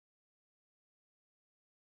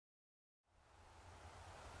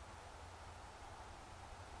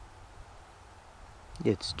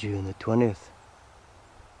It's June the 20th,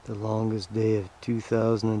 the longest day of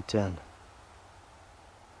 2010.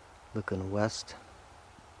 Looking west.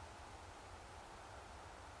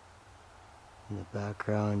 In the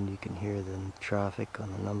background you can hear the traffic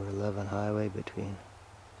on the number 11 highway between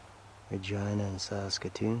Regina and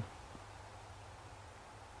Saskatchewan.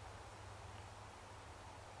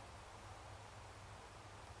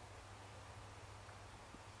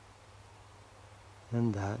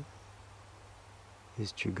 And that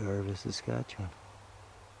is Tregarva, Saskatchewan.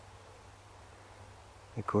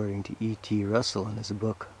 According to E.T. Russell in his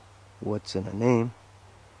book, What's in a Name,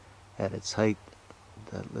 at its height,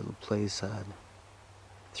 that little place had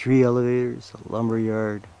 3 elevators, a lumber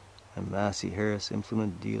yard, a Massey Harris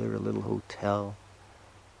implement dealer, a little hotel,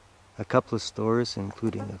 a couple of stores,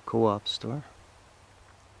 including a co-op store.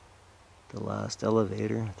 The last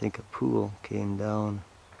elevator, I think a pool, came down,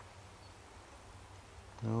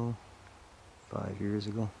 5 years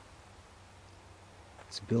ago.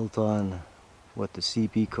 It's built on what the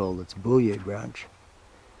CP called its Bullier branch.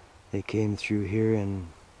 They came through here in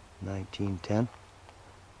 1910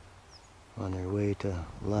 on their way to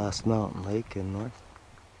Last Mountain Lake in north.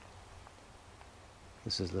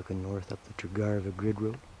 This is looking north up the Tregarva grid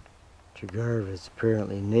road. Tregarva is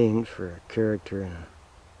apparently named for a character in a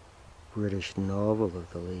British novel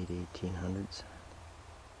of the late 1800s.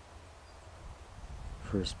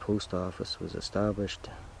 First post office was established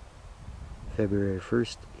February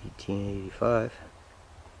 1st, 1885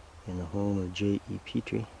 in the home of J.E.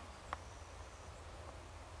 Petrie,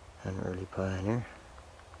 an early pioneer.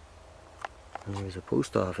 And there was a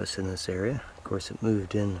post office in this area. Of course, it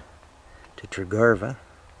moved in to Tregarva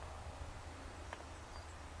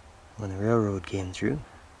when the railroad came through.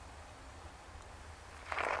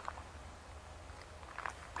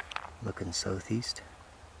 Looking southeast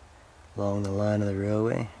along the line of the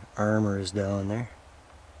railway, Armour is down there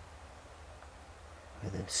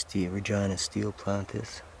where the Regina steel plant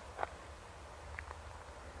is,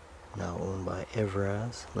 now owned by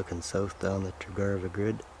Evraz. Looking south down the Tregarva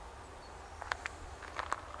grid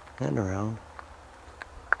and around,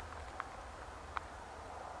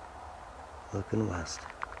 looking west.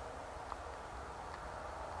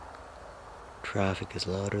 Traffic is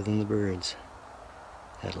louder than the birds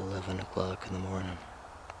at 11 o'clock in the morning.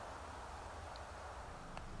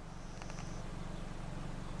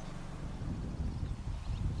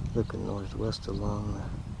 Looking northwest along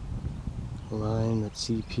the line that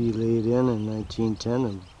CP laid in 1910,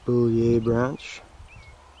 the Bullier branch.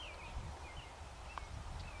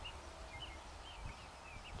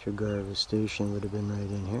 Tregarva station would have been right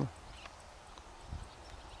in here.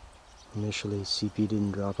 Initially CP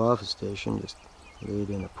didn't drop off a station, just laid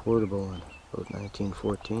in a portable in about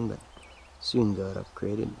 1914, but soon got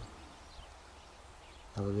upgraded.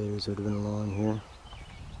 Elevators would have been along here.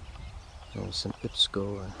 There's some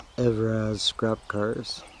IPSCO and Evraz scrap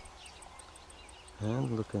cars.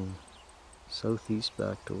 And looking southeast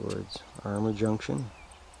back towards Armour Junction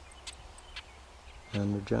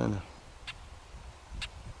and Regina.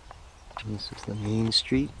 This is the main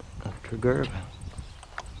street of Tregarva,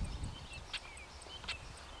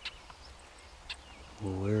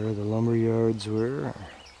 where the lumber yards were.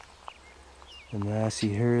 The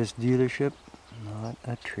Massey Harris dealership, not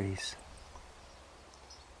a trace.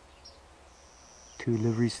 2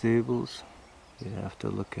 livery stables. You'd have to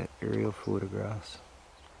look at aerial photographs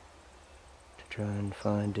to try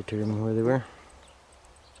and determine where they were.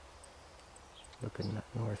 Looking at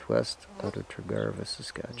northwest out of Tregarva,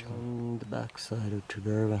 Saskatchewan. On the backside of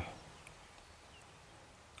Tregarva.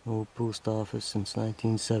 Old post office since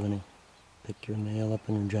 1970. Pick your mail up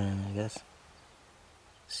in Regina, I guess.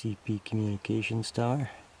 CP Communications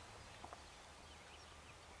Tower.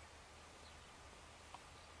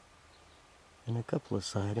 And a couple of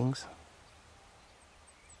sidings.